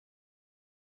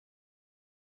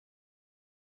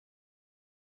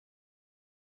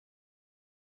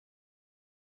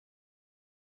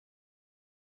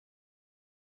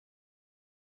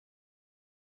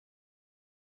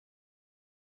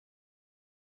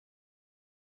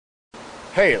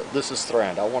Hey, this is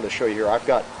Thrand. I wanted to show you here, I've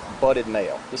got budded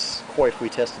Maille. This is quite we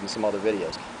tested in some other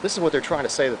videos. This is what they're trying to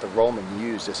say that the Roman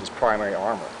used as his primary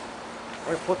armor. I'm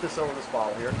going to put this over this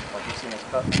bottle here, like you've seen us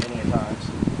cut many a times.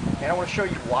 And I want to show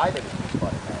you why they didn't use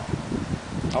budded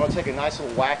Maille. I'm going to take a nice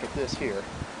little whack at this here.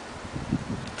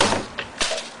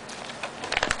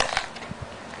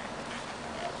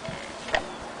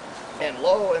 And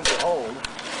lo and behold,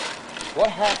 what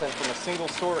happened from a single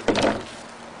sword?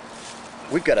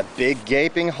 We've got a big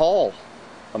gaping hole.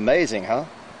 Amazing, huh?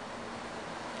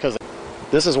 Because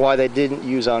this is why they didn't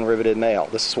use unriveted Maille.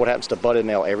 This is what happens to budded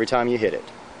Maille every time you hit it.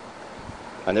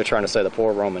 And they're trying to say the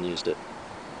poor Roman used it.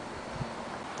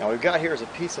 Now what we've got here is a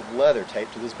piece of leather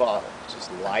taped to this bottle. It's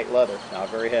just light leather, not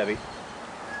very heavy.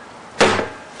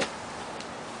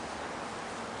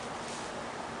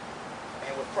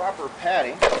 And with proper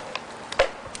padding,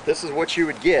 this is what you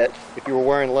would get if you were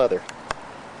wearing leather.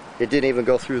 It didn't even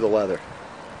go through the leather.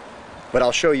 But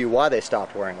I'll show you why they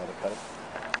stopped wearing leather coat.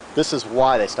 This is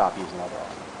why they stopped using leather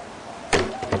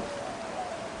armor.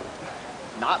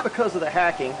 Not because of the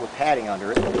hacking with padding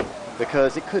under it,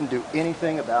 because it couldn't do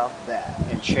anything about that,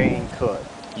 and chain could.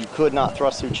 You could not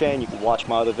thrust through chain. You could watch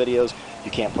my other videos.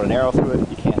 You can't put an arrow through it.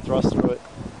 You can't thrust through it.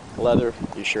 Leather,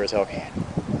 you sure as hell can.